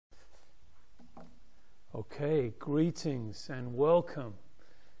Okay, greetings and welcome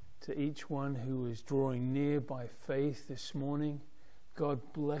to each one who is drawing near by faith this morning. God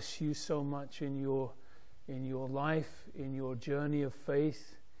bless you so much in your life, in your journey of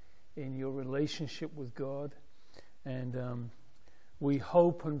faith, in your relationship with God. And we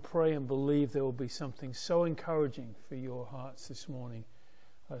hope and pray and believe there will be something so encouraging for your hearts this morning,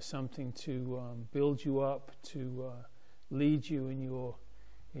 something to build you up, to lead you in your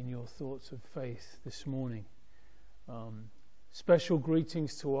thoughts of faith this morning. Special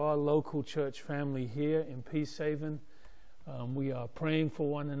greetings to our local church family here in Peacehaven. We are praying for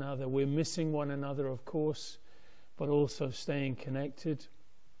one another. We're missing one another, of course, but also staying connected.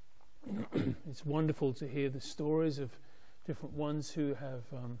 It's wonderful to hear the stories of different ones who have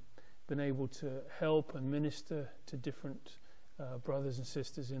been able to help and minister to different brothers and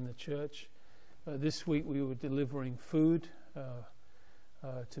sisters in the church. This week we were delivering food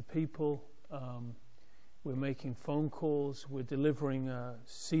to people. We're making phone calls. We're delivering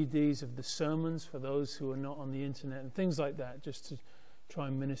CDs of the sermons for those who are not on the internet and things like that, just to try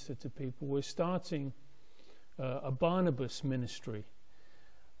and minister to people. We're starting a Barnabas ministry.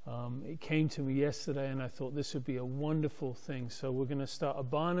 It came to me yesterday and I thought this would be a wonderful thing. So we're going to start a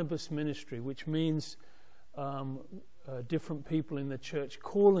Barnabas ministry, which means different people in the church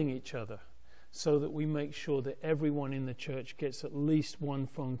calling each other, so that we make sure that everyone in the church gets at least one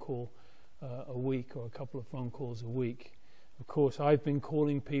phone call a week, or a couple of phone calls a week. Of course, I've been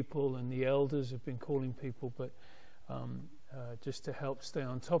calling people and the elders have been calling people, but just to help stay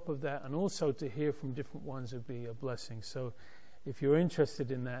on top of that, and also to hear from different ones would be a blessing. So if you're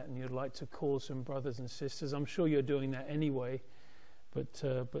interested in that and you'd like to call some brothers and sisters, I'm sure you're doing that anyway, but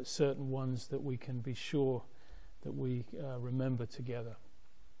certain ones that we can be sure that we remember together.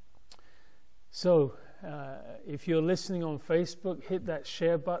 So, if you're listening on Facebook, hit that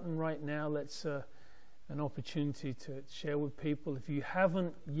share button right now. Let's an opportunity to share with people. If you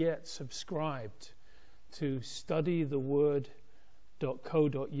haven't yet subscribed to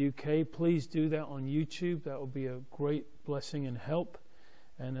studytheword.co.uk, please do that on YouTube. That will be a great blessing and help,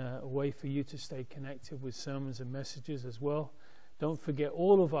 and a way for you to stay connected with sermons and messages as well. Don't forget,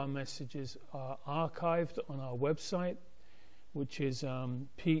 all of our messages are archived on our website, which is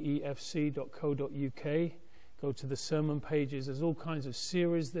pefc.co.uk. Go to the sermon pages. There's all kinds of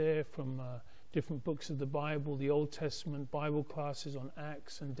series there from different books of the Bible, the Old Testament, Bible classes on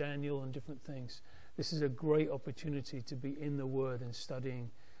Acts and Daniel and different things. This is a great opportunity to be in the Word and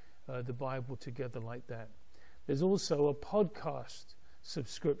studying the Bible together like that. There's also a podcast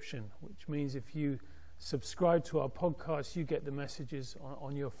subscription, which means if you subscribe to our podcast, you get the messages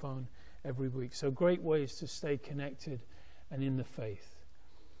on your phone every week. So great ways to stay connected and in the faith.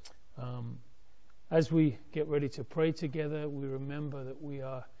 As we get ready to pray together, we remember that we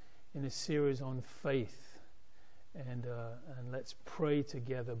are in a series on faith, and let's pray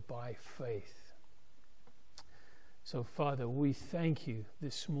together by faith. So, Father, we thank you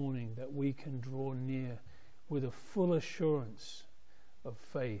this morning that we can draw near with a full assurance of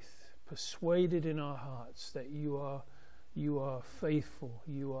faith, persuaded in our hearts that you are faithful,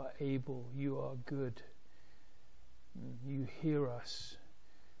 you are able, you are good. You hear us,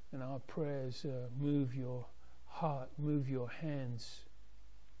 and our prayers move your heart, move your hands.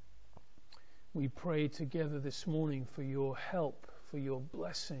 We pray together this morning for your help, for your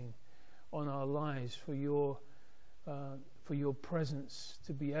blessing on our lives, for your presence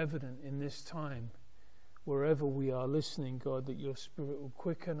to be evident in this time. Wherever we are listening, God, that your Spirit will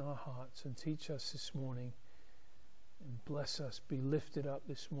quicken our hearts and teach us this morning. And bless us, be lifted up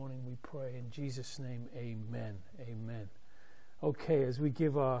this morning, we pray. In Jesus' name, amen. Amen. Okay, as we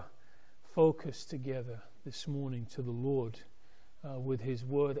give our focus together this morning to the Lord with his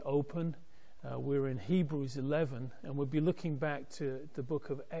word open, we're in Hebrews 11, and we'll be looking back to the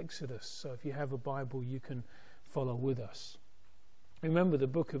book of Exodus. So if you have a Bible, you can follow with us. Remember, the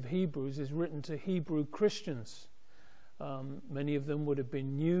book of Hebrews is written to Hebrew Christians. Many of them would have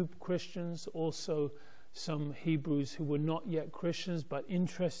been new Christians, also some Hebrews who were not yet Christians but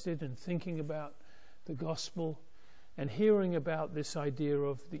interested in thinking about the gospel and hearing about this idea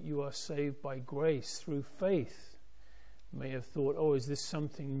of that you are saved by grace through faith. May have thought, oh, is this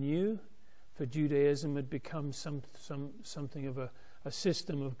something new? For Judaism had become something of a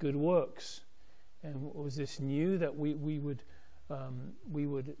system of good works. And was this new that we would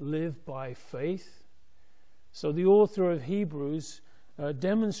live by faith? So the author of Hebrews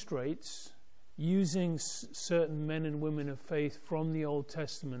demonstrates, using certain men and women of faith from the Old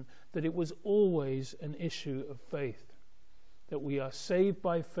Testament, that it was always an issue of faith, that we are saved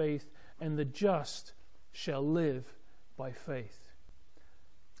by faith and the just shall live by faith.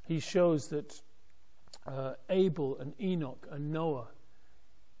 He shows that Abel and Enoch and Noah.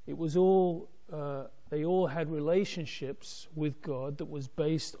 It was all, they all had relationships with God that was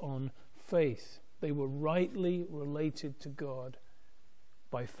based on faith. They were rightly related to God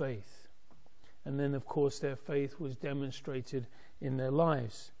by faith. And then, of course, their faith was demonstrated in their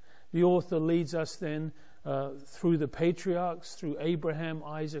lives. The author leads us then through the patriarchs, through Abraham,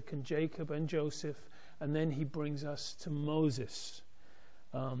 Isaac, and Jacob, and Joseph, and then he brings us to Moses.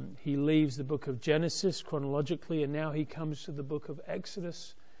 He leaves the book of Genesis chronologically, and now he comes to the book of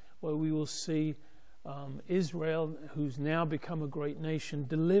Exodus, where we will see Israel, who's now become a great nation,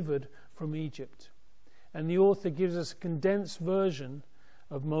 delivered from Egypt. And the author gives us a condensed version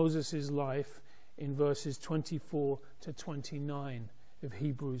of Moses' life in verses 24 to 29 of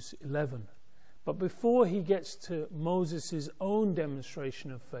Hebrews 11. But before he gets to Moses' own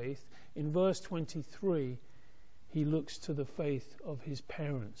demonstration of faith, in verse 23, he looks to the faith of his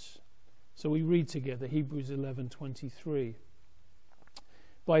parents. So we read together Hebrews 11:23.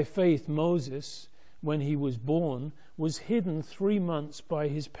 By faith Moses, when he was born, was hidden 3 months by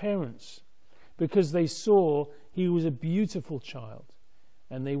his parents, because they saw he was a beautiful child,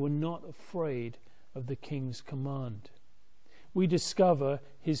 and they were not afraid of the king's command. We discover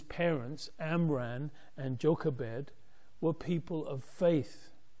his parents, Amram and Jochebed, were people of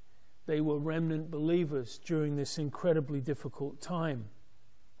faith. They were remnant believers during this incredibly difficult time.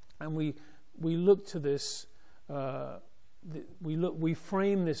 And we look to this, we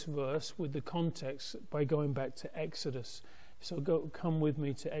frame this verse with the context by going back to Exodus. So come with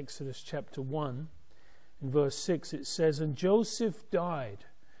me to Exodus chapter 1. In verse 6 it says, "And Joseph died,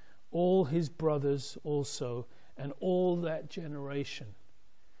 all his brothers also, and all that generation."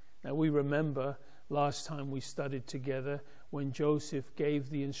 Now we remember last time we studied together when Joseph gave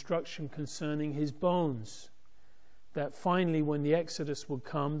the instruction concerning his bones, that finally when the Exodus would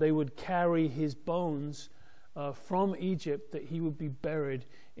come, they would carry his bones from Egypt, that he would be buried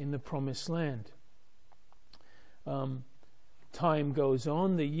in the promised land. Time goes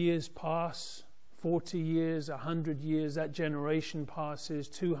on, the years pass, 40 years, 100 years, that generation passes,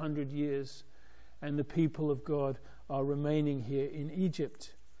 200 years, and the people of God are remaining here in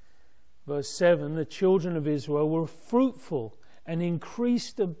Egypt. Verse 7, "The children of Israel were fruitful and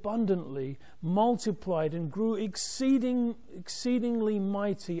increased abundantly, multiplied and grew exceedingly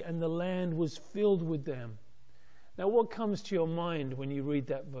mighty, and the land was filled with them." Now what comes to your mind when you read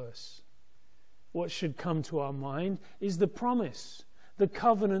that verse? What should come to our mind is the promise, the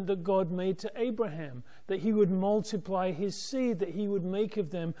covenant that God made to Abraham, that he would multiply his seed, that he would make of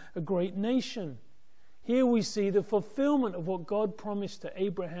them a great nation. Here we see the fulfillment of what God promised to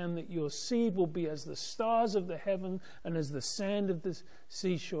Abraham, that your seed will be as the stars of the heaven and as the sand of the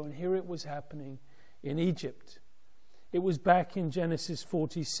seashore. And here it was happening in Egypt. It was back in Genesis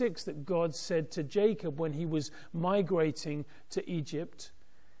 46 that God said to Jacob when he was migrating to Egypt,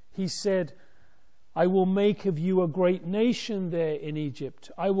 he said, "I will make of you a great nation there in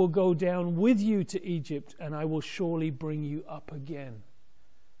Egypt. I will go down with you to Egypt, and I will surely bring you up again."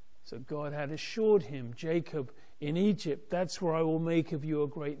 So God had assured him, Jacob, in Egypt, that's where I will make of you a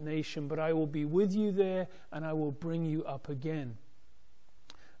great nation, but I will be with you there, and I will bring you up again.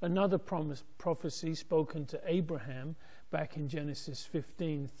 Another prophecy spoken to Abraham back in Genesis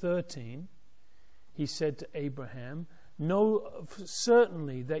 15:13, he said to Abraham, "Know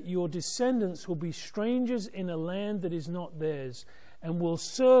certainly that your descendants will be strangers in a land that is not theirs, and will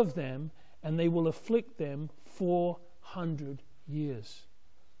serve them, and they will afflict them 400 years.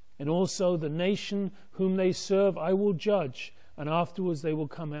 And also the nation whom they serve I will judge, and afterwards they will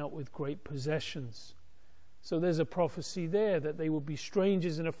come out with great possessions." So there's a prophecy there that they would be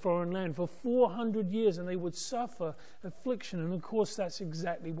strangers in a foreign land for 400 years, and they would suffer affliction. And of course that's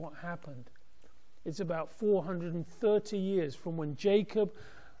exactly what happened. It's about 430 years from when Jacob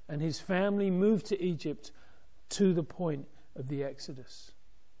and his family moved to Egypt to the point of the Exodus.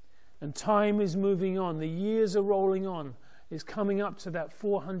 And time is moving on. The years are rolling on. It's coming up to that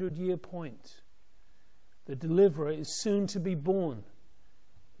 400-year point. The deliverer is soon to be born.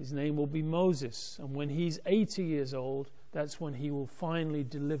 His name will be Moses. And when he's 80 years old, that's when he will finally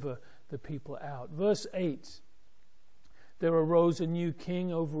deliver the people out. Verse 8. "There arose a new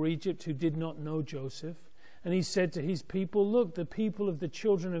king over Egypt who did not know Joseph. And he said to his people, 'Look, the people of the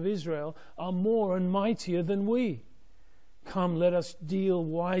children of Israel are more and mightier than we. Come, let us deal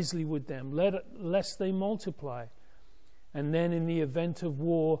wisely with them, lest they multiply. And then in the event of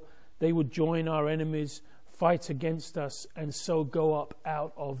war, they would join our enemies, fight against us, and so go up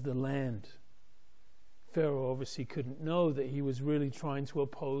out of the land.'" Pharaoh obviously couldn't know that he was really trying to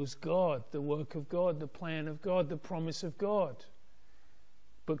oppose God, the work of God, the plan of God, the promise of God.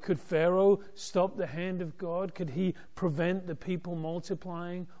 But could Pharaoh stop the hand of God? Could he prevent the people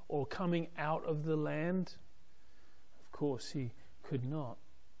multiplying or coming out of the land? Of course he could not.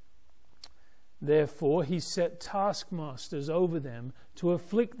 Therefore he set taskmasters over them to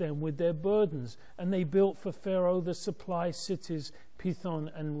afflict them with their burdens, and they built for Pharaoh the supply cities Pithom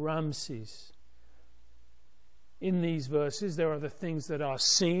and Ramses. In these verses there are the things that are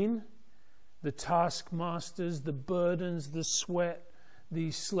seen, the taskmasters, the burdens, the sweat, the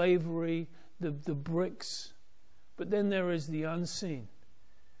slavery, the bricks. But then there is the unseen,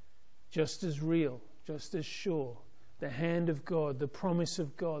 just as real, just as sure, the hand of God, the promise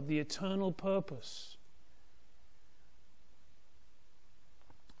of God, the eternal purpose.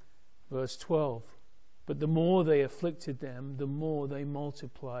 Verse 12, but the more they afflicted them, the more they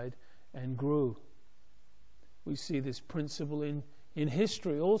multiplied and grew. We see this principle in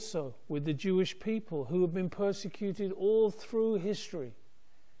history also with the Jewish people who have been persecuted all through history.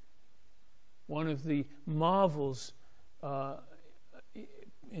 One of the marvels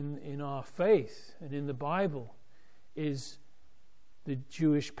in our faith and in the Bible is the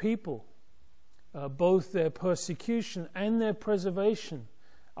Jewish people. Both their persecution and their preservation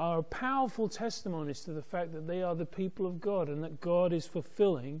are powerful testimonies to the fact that they are the people of God and that God is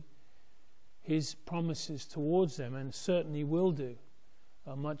fulfilling His promises towards them, and certainly will do.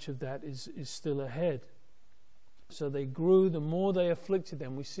 Much of that is still ahead. So they grew, the more they afflicted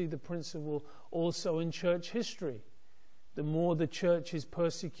them. We see the principle also in church history. The more the church is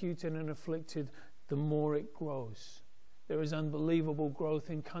persecuted and afflicted, the more it grows. There is unbelievable growth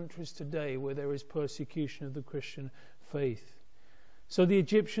in countries today where there is persecution of the Christian faith. So the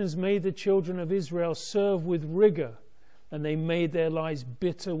Egyptians made the children of Israel serve with rigor, and they made their lives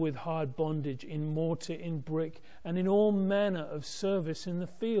bitter with hard bondage, in mortar, in brick, and in all manner of service in the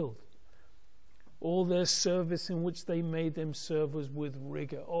field. All their service in which they made them serve was with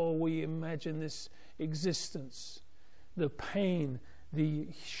rigor. Oh, we imagine this existence. The pain, the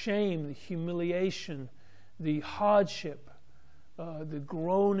shame, the humiliation, the hardship, the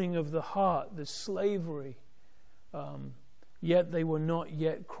groaning of the heart, the slavery. Yet they were not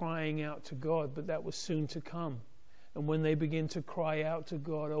yet crying out to God, but that was soon to come. And when they begin to cry out to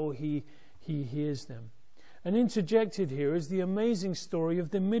God, oh, He hears them. And interjected here is the amazing story of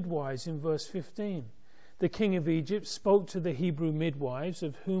the midwives in verse 15. The king of Egypt spoke to the Hebrew midwives,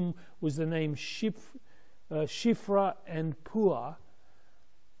 of whom was the name Shiphrah and Puah.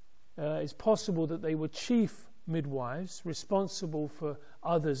 It's possible that they were chief midwives, responsible for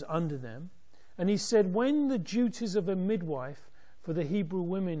others under them. And he said, when the duties of a midwife for the Hebrew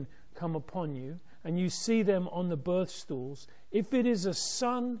women come upon you, and you see them on the birth stools, if it is a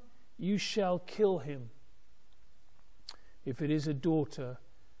son, you shall kill him. If it is a daughter,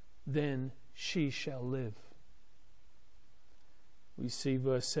 then she shall live. We see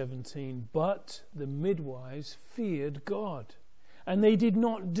verse 17, but the midwives feared God, and they did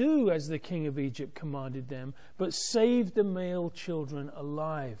not do as the king of Egypt commanded them, but saved the male children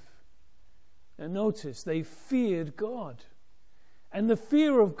alive. And notice, they feared God. And the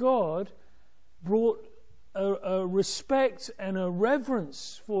fear of God brought a respect and a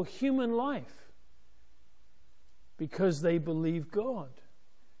reverence for human life, because they believed God.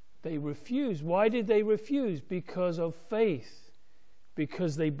 They refused. Why did they refuse? Because of faith.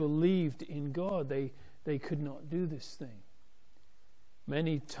 Because they believed in God. They could not do this thing.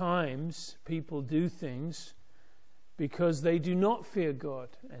 Many times people do things because they do not fear God.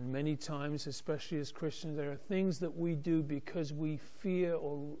 And many times, especially as Christians, there are things that we do because we fear,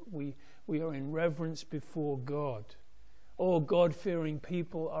 or we are in reverence before God. Oh, God-fearing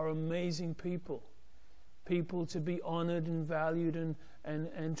people are amazing people. People to be honored and valued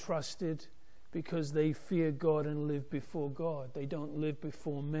and trusted because they fear God and live before God. They don't live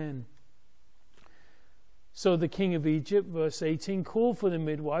before men. So the king of Egypt, verse 18, called for the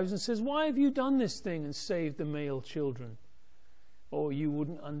midwives and says, why have you done this thing and saved the male children? Oh, you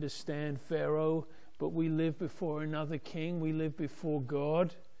wouldn't understand, Pharaoh, but we live before another king. We live before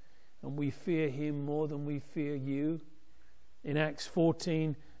God, and we fear Him more than we fear you. In Acts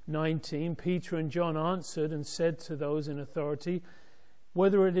 14:19, Peter and John answered and said to those in authority,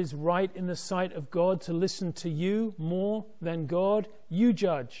 whether it is right in the sight of God to listen to you more than God, you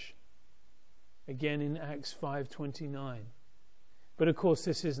judge. Again in Acts 5:29. But of course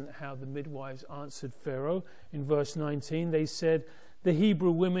this isn't how the midwives answered Pharaoh. In verse 19 they said, the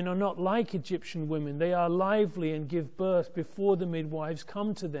Hebrew women are not like Egyptian women. They are lively and give birth before the midwives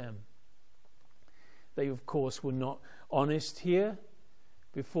come to them. They of course were not honest here.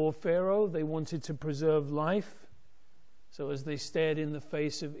 Before Pharaoh, they wanted to preserve life. So as they stared in the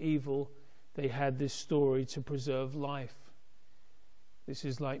face of evil, they had this story to preserve life. This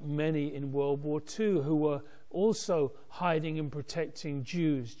is like many in World War II who were also hiding and protecting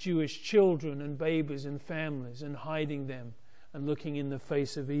Jews, Jewish children and babies and families, and hiding them and looking in the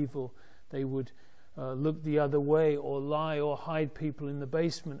face of evil. They would look the other way or lie or hide people in the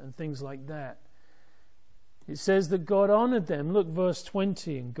basement and things like that. It says that God honored them. Look, verse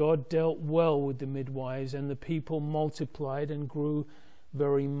 20. And God dealt well with the midwives, and the people multiplied and grew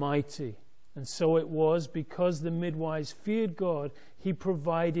very mighty. And so it was, because the midwives feared God, he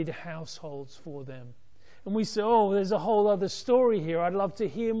provided households for them. And we say, oh, there's a whole other story here. I'd love to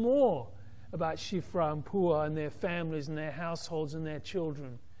hear more about Shifra and Puah and their families and their households and their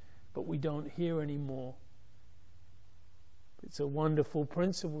children. But we don't hear any more. It's a wonderful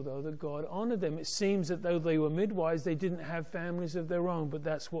principle, though, that God honored them. It seems that though they were midwives, they didn't have families of their own, but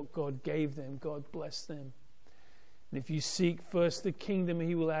that's what God gave them. God blessed them. And if you seek first the kingdom,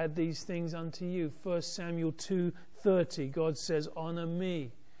 he will add these things unto you. 1 Samuel 2:30, God says, honor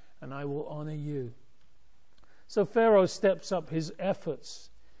me, and I will honor you. So Pharaoh steps up his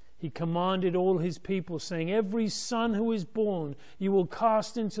efforts. He commanded all his people, saying, every son who is born you will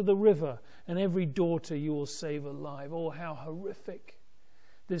cast into the river, and every daughter you will save alive. Oh, how horrific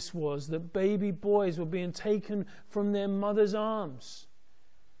this was, that baby boys were being taken from their mother's arms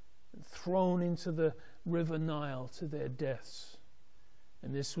and thrown into the river Nile to their deaths.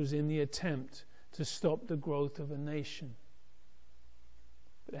 And this was in the attempt to stop the growth of a nation.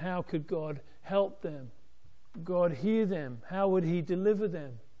 But how could God help them? God hear them? How would he deliver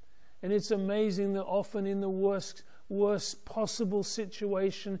them? And it's amazing that often in the worst possible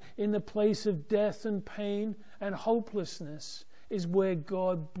situation, in the place of death and pain and hopelessness, is where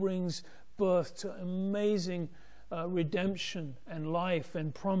God brings birth to amazing redemption and life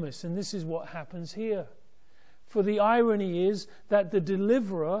and promise. And this is what happens here. For the irony is that the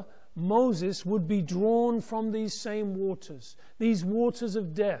deliverer, Moses, would be drawn from these same waters, these waters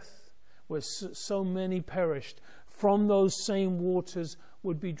of death, where so many perished. From those same waters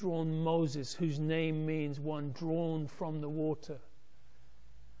would be drawn Moses, whose name means one drawn from the water.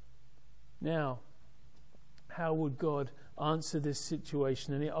 Now, how would God answer this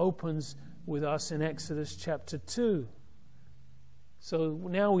situation? And it opens with us in Exodus chapter 2. So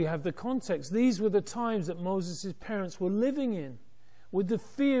now we have the context. These were the times that Moses' parents were living in, with the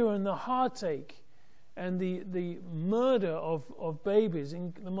fear and the heartache and the murder of babies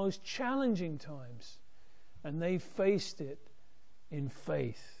in the most challenging times. And they faced it in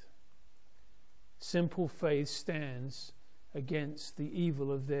faith. Simple faith stands against the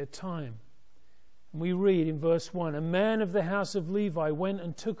evil of their time. And we read in verse 1, a man of the house of Levi went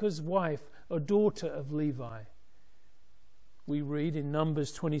and took as wife a daughter of Levi. We read in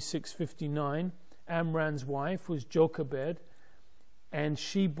Numbers 26:59, Amram's wife was Jochebed, and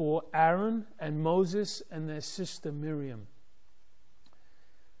she bore Aaron and Moses and their sister Miriam.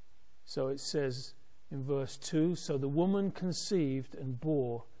 So it says in verse 2, so the woman conceived and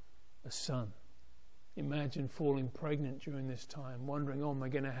bore a son. Imagine falling pregnant during this time, wondering, oh, am I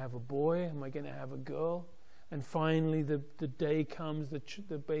going to have a boy? Am I going to have a girl? And finally the day comes,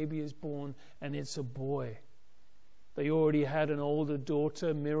 the baby is born, and it's a boy. They already had an older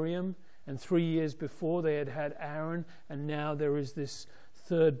daughter, Miriam, and 3 years before they had had Aaron, and now there is this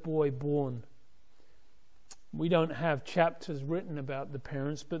third boy born. We don't have chapters written about the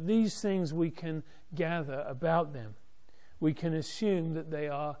parents, but these things we can gather about them. We can assume that they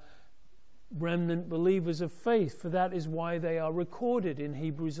are remnant believers of faith, for that is why they are recorded in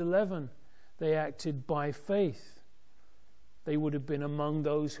Hebrews 11. They acted by faith. They would have been among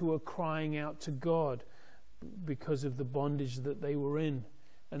those who were crying out to God because of the bondage that they were in,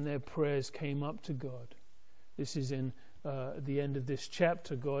 and their prayers came up to God. This is in the end of this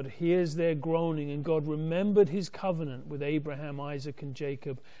chapter. God hears their groaning, and God remembered his covenant with Abraham, Isaac, and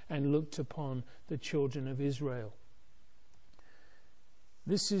Jacob, and looked upon the children of Israel.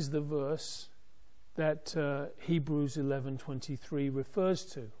 This is the verse that Hebrews 11:23 refers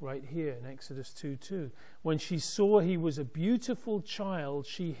to, right here in Exodus 2:2. When she saw he was a beautiful child,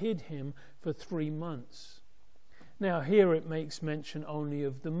 she hid him for 3 months. Now here it makes mention only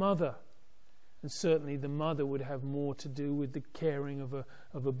of the mother. And certainly the mother would have more to do with the caring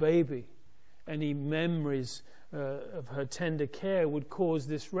of a baby. Any memories of her tender care would cause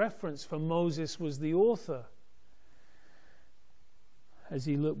this reference, for Moses was the author as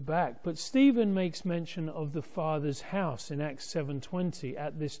he looked back. But Stephen makes mention of the father's house in Acts 7:20.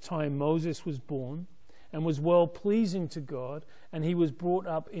 At this time Moses was born and was well pleasing to God, and he was brought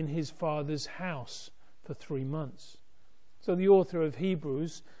up in his father's house for 3 months. So the author of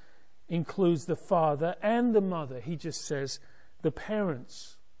Hebrews includes the father and the mother. He just says the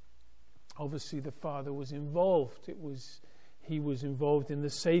parents. Obviously the father was involved. he was involved in the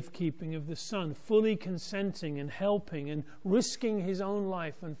safekeeping of the son, fully consenting and helping and risking his own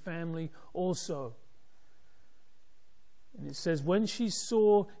life and family also. And it says, when she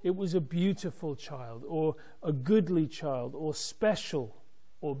saw it was a beautiful child, or a goodly child, or special,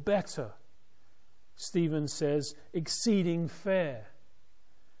 or better, Stephen says, exceeding fair.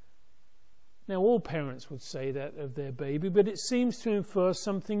 Now, all parents would say that of their baby, but it seems to infer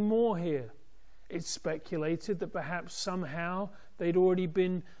something more here. It's speculated that perhaps somehow they'd already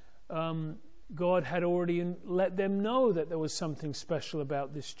been, God had already let them know that there was something special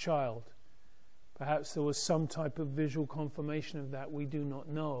about this child. Perhaps there was some type of visual confirmation of that, we do not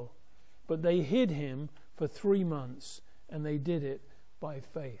know. But they hid him for 3 months, and they did it by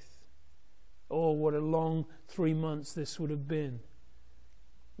faith. Oh, what a long 3 months this would have been,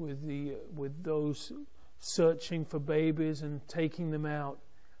 with those searching for babies and taking them out,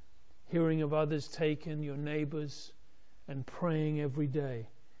 hearing of others taken, your neighbors, and praying every day.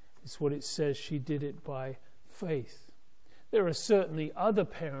 It's what it says, she did it by faith. There are certainly other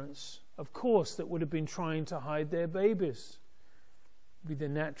parents, of course, that would have been trying to hide their babies. It would be the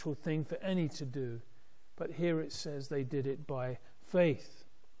natural thing for any to do. But here it says they did it by faith.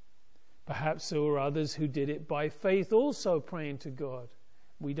 Perhaps there were others who did it by faith also, praying to God.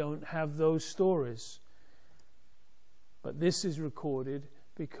 We don't have those stories. But this is recorded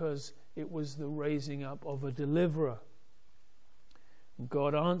because it was the raising up of a deliverer.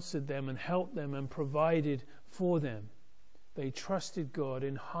 God answered them and helped them and provided for them. They trusted God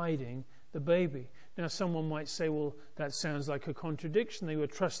in hiding the baby. Now someone might say, well, that sounds like a contradiction. They were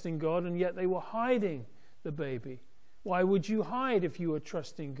trusting God and yet they were hiding the baby. Why would you hide if you were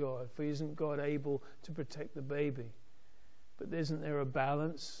trusting God? For isn't God able to protect the baby? But isn't there a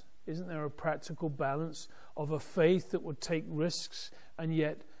balance? Isn't there a practical balance of a faith that would take risks and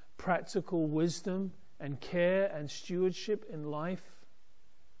yet practical wisdom and care and stewardship in life?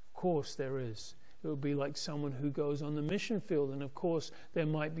 Of course there is. It would be like someone who goes on the mission field, and of course there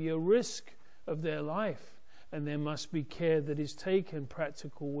might be a risk of their life, and there must be care that is taken.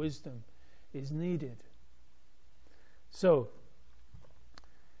 Practical wisdom is needed. So,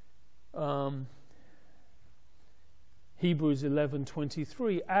 Hebrews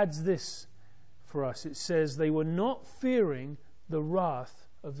 11:23 adds this for us. It says, they were not fearing the wrath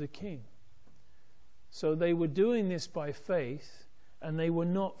of the king. So they were doing this by faith, and they were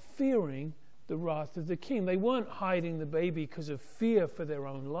not fearing the wrath of the king. They weren't hiding the baby because of fear for their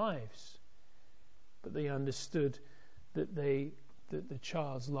own lives, but they understood that the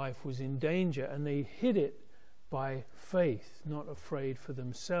child's life was in danger, and they hid it by faith, not afraid for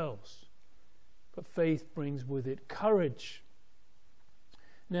themselves. But faith brings with it courage.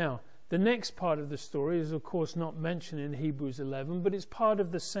 Now, the next part of the story is of course not mentioned in Hebrews 11, but it's part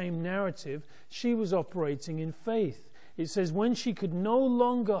of the same narrative. She was operating in faith. It says, when she could no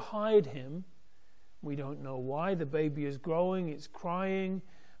longer hide him, we don't know why, the baby is growing, it's crying,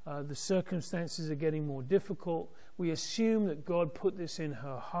 the circumstances are getting more difficult. We assume that God put this in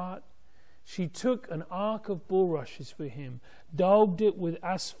her heart. She took an ark of bulrushes for him, daubed it with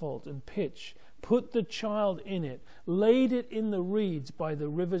asphalt and pitch, put the child in it, laid it in the reeds by the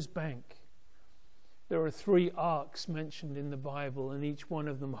river's bank. There are 3 arks mentioned in the Bible, and each one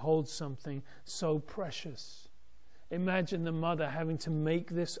of them holds something so precious. Imagine the mother having to make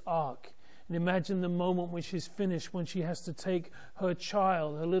this ark. And imagine the moment when she's finished, when she has to take her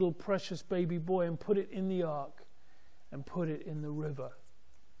child, her little precious baby boy, and put it in the ark and put it in the river.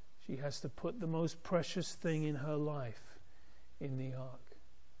 She has to put the most precious thing in her life in the ark.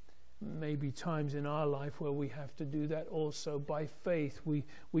 Maybe times in our life where we have to do that also. By faith, we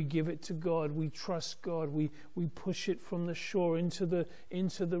give it to God. We trust God. We push it from the shore into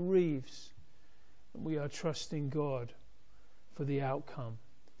the reeds. We are trusting God for the outcome.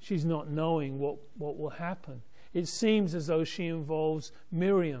 She's not knowing what will happen. It seems as though she involves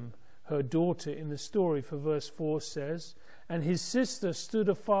Miriam, her daughter, in the story. For verse 4 says, and his sister stood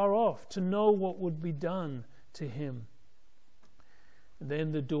afar off to know what would be done to him. And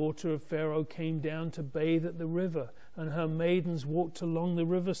then the daughter of Pharaoh came down to bathe at the river, and her maidens walked along the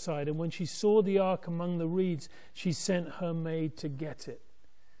riverside. And when she saw the ark among the reeds, she sent her maid to get it.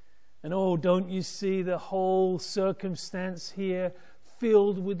 And oh, don't you see the whole circumstance here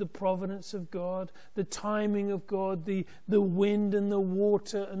filled with the providence of God, the timing of God, the wind and the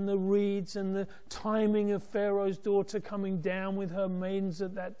water and the reeds, and the timing of Pharaoh's daughter coming down with her maidens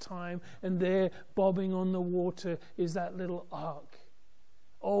at that time, and there bobbing on the water is that little ark.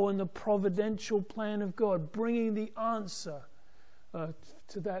 Oh, and the providential plan of God bringing the answer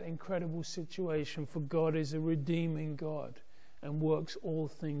to that incredible situation, for God is a redeeming God and works all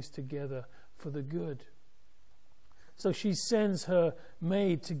things together for the good. So she sends her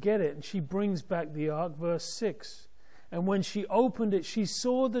maid to get it, and she brings back the ark, verse 6. And when she opened it, she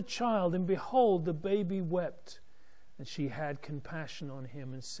saw the child, and behold, the baby wept. And she had compassion on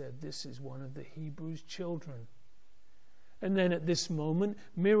him and said, "This is one of the Hebrews' children." And then at this moment,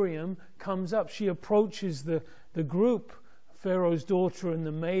 Miriam comes up. She approaches the group, Pharaoh's daughter and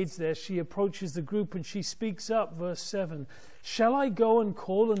the maids there. She approaches the group and she speaks up, verse 7. "Shall I go and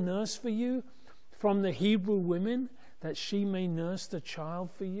call a nurse for you from the Hebrew women, that she may nurse the child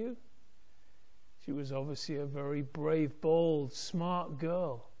for you?" She was obviously a very brave, bold, smart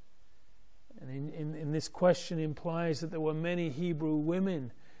girl. And in this question implies that there were many Hebrew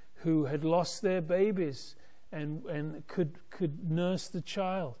women who had lost their babies and could nurse the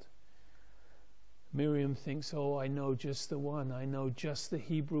child. Miriam thinks, "Oh, I know just the one. I know just the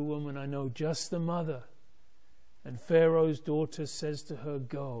Hebrew woman. I know just the mother." And Pharaoh's daughter says to her,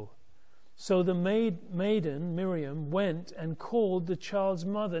 "Go." So the maiden, Miriam, went and called the child's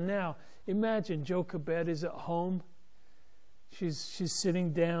mother. Now, imagine Jochebed is at home. She's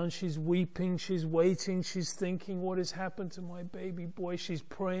sitting down, she's weeping, she's waiting, she's thinking, what has happened to my baby boy? She's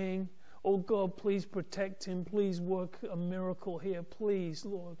praying, "Oh God, please protect him. Please work a miracle here. Please,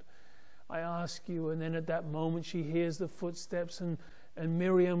 Lord, I ask you." And then at that moment she hears the footsteps and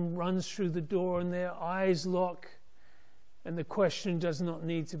Miriam runs through the door and their eyes lock. And the question does not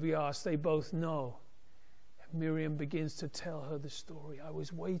need to be asked. They both know. And Miriam begins to tell her the story. I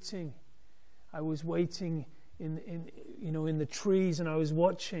was waiting in the trees, and I was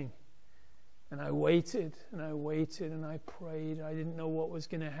watching. And I waited and I waited and I prayed. I didn't know what was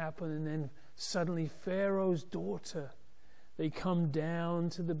going to happen. And then suddenly Pharaoh's daughter, they come down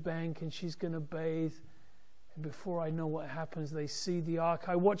to the bank and she's going to bathe. And before I know what happens, they see the ark.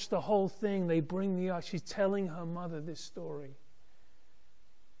 I watched the whole thing. They bring the ark. She's telling her mother this story.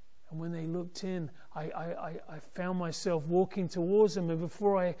 And when they looked in, I found myself walking towards them. And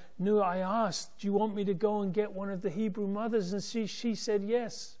before I knew, I asked, "Do you want me to go and get one of the Hebrew mothers?" And she said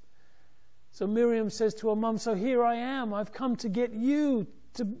yes. So Miriam says to her mum, "So here I am. I've come to get you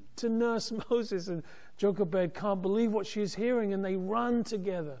to nurse Moses." And Jochebed can't believe what she's hearing. And they run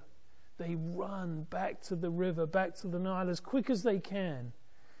together. They run back to the river, back to the Nile as quick as they can.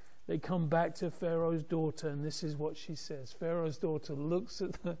 They come back to Pharaoh's daughter, and this is what she says. Pharaoh's daughter looks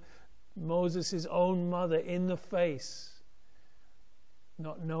at Moses' own mother in the face,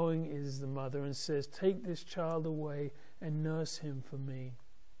 not knowing it is the mother, and says, "Take this child away and nurse him for me.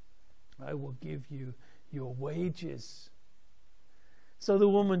 I will give you your wages." So the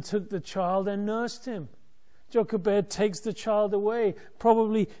woman took the child and nursed him. Jochebed takes the child away,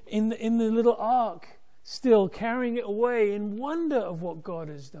 probably in the little ark, still carrying it away in wonder of what God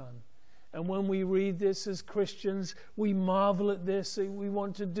has done. And when we read this as Christians, we marvel at this. We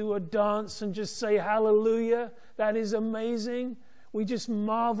want to do a dance and just say hallelujah. That is amazing. We just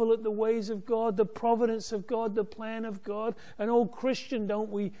marvel at the ways of God, the providence of God, the plan of God. And all Christian,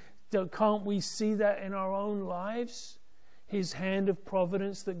 can't we see that in our own lives? His hand of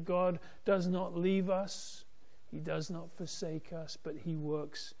providence, that God does not leave us. He does not forsake us, but He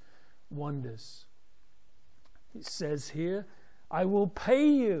works wonders. It says here, "I will pay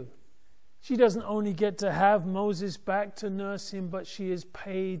you." She doesn't only get to have Moses back to nurse him, but she is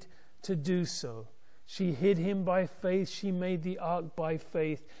paid to do so. She hid him by faith. She made the ark by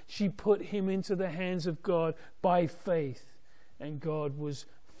faith. She put him into the hands of God by faith. And God was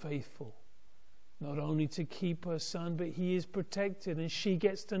faithful. Not only to keep her son, but he is protected. And she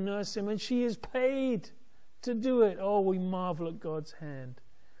gets to nurse him, and she is paid to do it. Oh, we marvel at God's hand.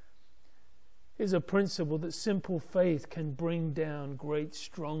 Here's a principle that simple faith can bring down great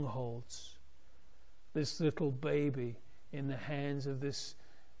strongholds. This little baby in the hands of this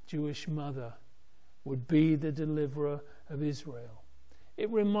Jewish mother would be the deliverer of Israel.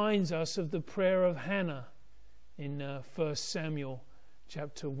 It reminds us of the prayer of Hannah in 1 Samuel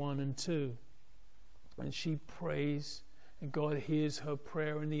chapter 1 and 2. And she prays, and God hears her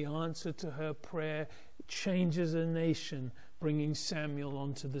prayer, and the answer to her prayer changes a nation, bringing Samuel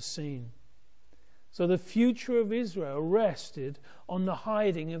onto the scene. So the future of Israel rested on the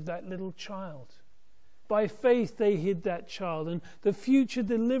hiding of that little child. By faith they hid that child, and the future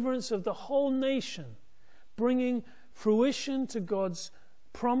deliverance of the whole nation, bringing fruition to God's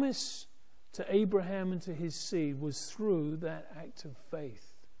promise to Abraham and to his seed, was through that act of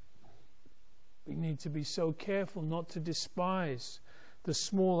faith. We need to be so careful not to despise the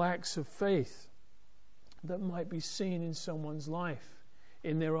small acts of faith that might be seen in someone's life,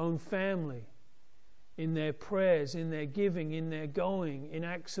 in their own family, in their prayers, in their giving, in their going, in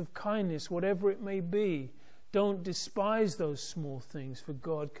acts of kindness, whatever it may be. Don't despise those small things, for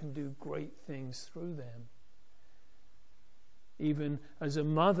God can do great things through them. even as a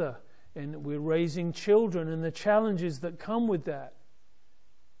mother, and we're raising children and the challenges that come with that.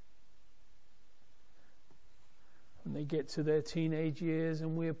 When they get to their teenage years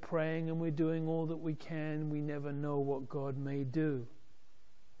and we're praying and we're doing all that we can, we never know what God may do.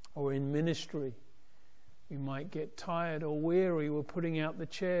 Or in ministry, we might get tired or weary. We're putting out the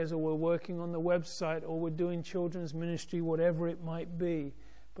chairs, or we're working on the website, or we're doing children's ministry, whatever it might be.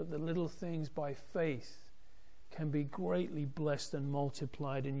 But the little things by faith can be greatly blessed and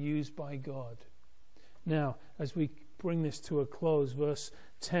multiplied and used by God. Now, as we bring this to a close, verse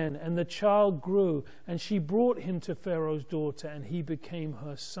 10, and the child grew, and she brought him to Pharaoh's daughter, and he became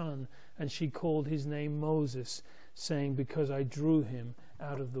her son, and she called his name Moses, saying, because I drew him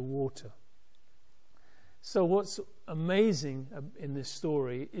out of the water. So what's amazing in this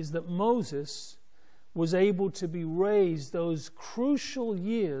story is that Moses was able to be raised those crucial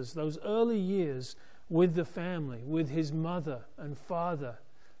years, those early years, with the family, with his mother and father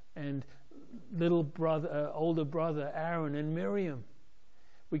and little brother, older brother Aaron and Miriam.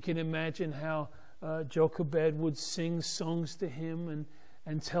 We can imagine how Jochebed would sing songs to him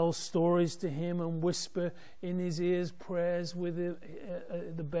and tell stories to him and whisper in his ears prayers with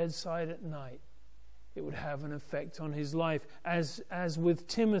the bedside at night. It would have an effect on his life, as with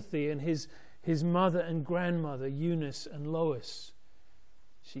Timothy and his mother and grandmother, Eunice and Lois.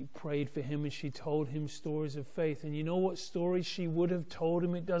 She prayed for him and she told him stories of faith. And you know what stories she would have told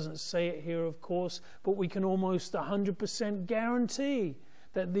him? It doesn't say it here, of course, but we can almost 100% guarantee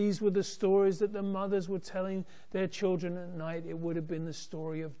that these were the stories that the mothers were telling their children at night. It would have been the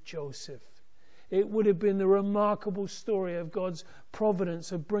story of Joseph. It would have been the remarkable story of God's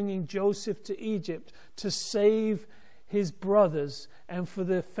providence of bringing Joseph to Egypt to save his brothers and for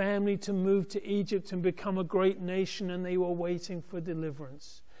the family to move to Egypt and become a great nation, and they were waiting for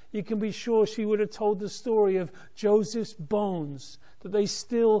deliverance. You can be sure she would have told the story of Joseph's bones that they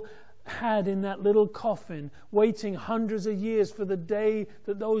still had in that little coffin, waiting hundreds of years for the day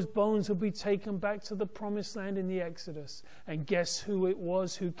that those bones would be taken back to the promised land in the Exodus. And guess who it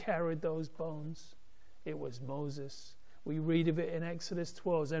was who carried those bones? It was Moses. We read of it in Exodus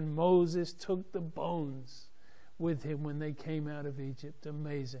 12. And Moses took the bones with him when they came out of Egypt.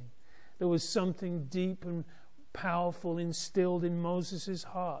 Amazing. There was something deep and powerful instilled in Moses'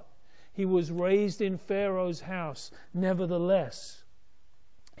 heart. He was raised in Pharaoh's house. Nevertheless,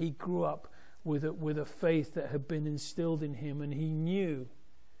 he grew up with a faith that had been instilled in him, and he knew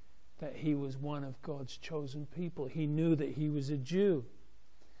that he was one of God's chosen people. He knew that he was a Jew.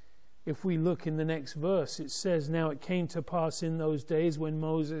 If we look in the next verse, it says, now it came to pass in those days when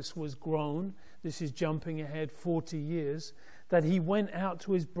Moses was grown, this is jumping ahead 40 years, that he went out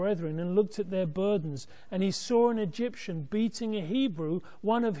to his brethren and looked at their burdens, and he saw an Egyptian beating a Hebrew,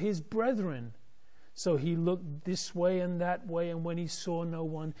 one of his brethren. So he looked this way and that way, and when he saw no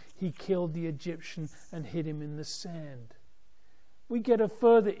one, he killed the Egyptian and hid him in the sand. We get a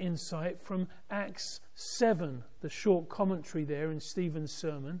further insight from Acts 7, the short commentary there in Stephen's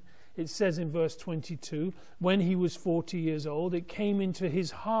sermon. It says in verse 22, when he was 40 years old, it came into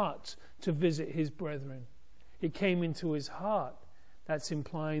his heart to visit his brethren. It came into his heart. That's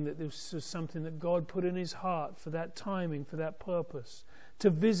implying that this was something that God put in his heart for that timing, for that purpose, to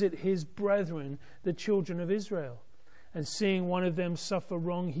visit his brethren, the children of Israel. And seeing one of them suffer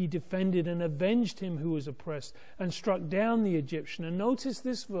wrong, he defended and avenged him who was oppressed, and struck down the Egyptian. And notice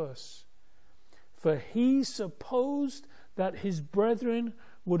this verse. For he supposed that his brethren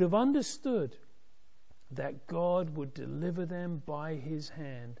would have understood that God would deliver them by his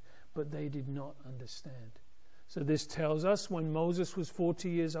hand, but they did not understand. So this tells us when Moses was 40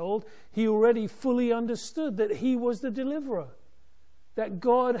 years old, he already fully understood that he was the deliverer, that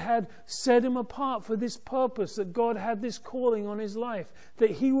God had set him apart for this purpose, that God had this calling on his life,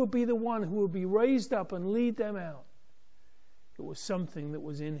 that he would be the one who would be raised up and lead them out. It was something that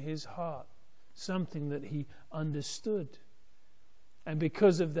was in his heart, something that he understood. And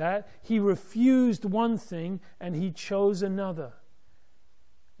because of that, he refused one thing and he chose another.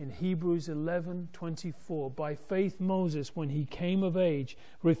 In Hebrews 11:24, by faith Moses, when he came of age,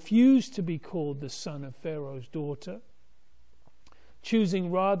 refused to be called the son of Pharaoh's daughter, choosing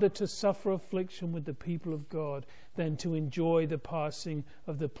rather to suffer affliction with the people of God than to enjoy the passing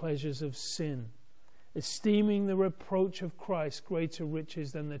of the pleasures of sin, esteeming the reproach of Christ greater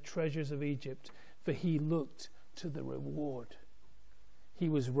riches than the treasures of Egypt, for he looked to the reward. He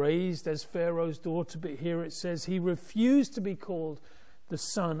was raised as Pharaoh's daughter, but here it says he refused to be called the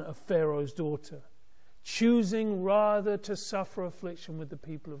son of Pharaoh's daughter, choosing rather to suffer affliction with the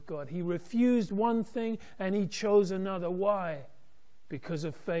people of God. He refused one thing and he chose another. Why? Because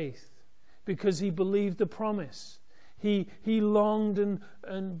of faith. Because he believed the promise. He longed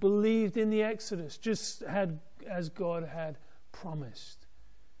and believed in the Exodus, just as God had promised.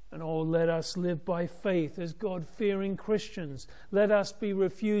 And oh, let us live by faith as God-fearing Christians. Let us be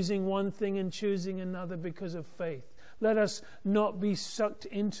refusing one thing and choosing another because of faith. Let us not be sucked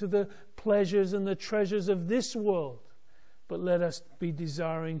into the pleasures and the treasures of this world, but let us be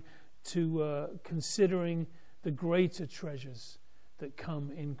desiring to considering the greater treasures that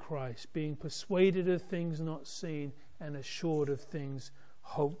come in Christ, being persuaded of things not seen and assured of things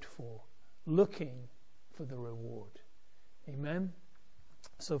hoped for, looking for the reward. Amen.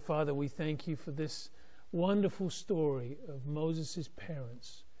 So, Father, we thank you for this wonderful story of Moses'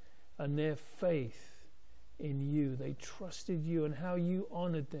 parents and their faith in you. They trusted you and how you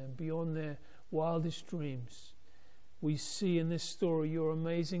honored them beyond their wildest dreams. We see in this story your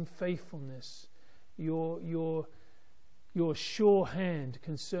amazing faithfulness, your sure hand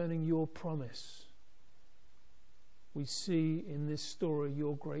concerning your promise. We see in this story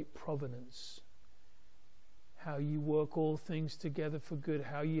your great providence, how you work all things together for good,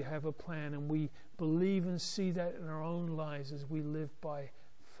 how you have a plan, and we believe and see that in our own lives as we live by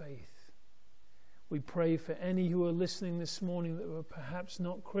faith. We pray for any who are listening this morning that were perhaps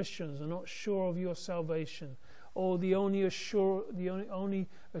not Christians, are not sure of your salvation, or the only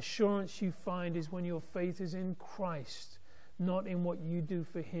assurance you find is when your faith is in Christ, not in what you do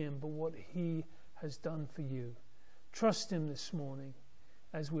for him, but what he has done for you. Trust him this morning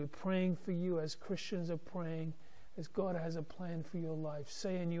as we're praying for you, as Christians are praying, as God has a plan for your life.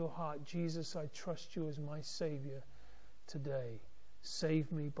 Say in your heart, Jesus, I trust you as my Savior today.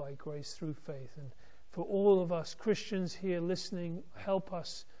 Save me by grace through faith. And for all of us Christians here listening, help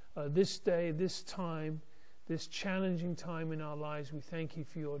us this day, this time, this challenging time in our lives. We thank you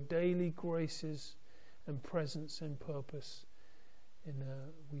for your daily graces and presence and purpose. And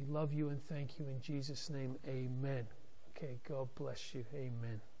we love you and thank you in Jesus' name. Amen. Okay, God bless you.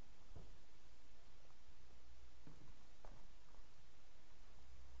 Amen.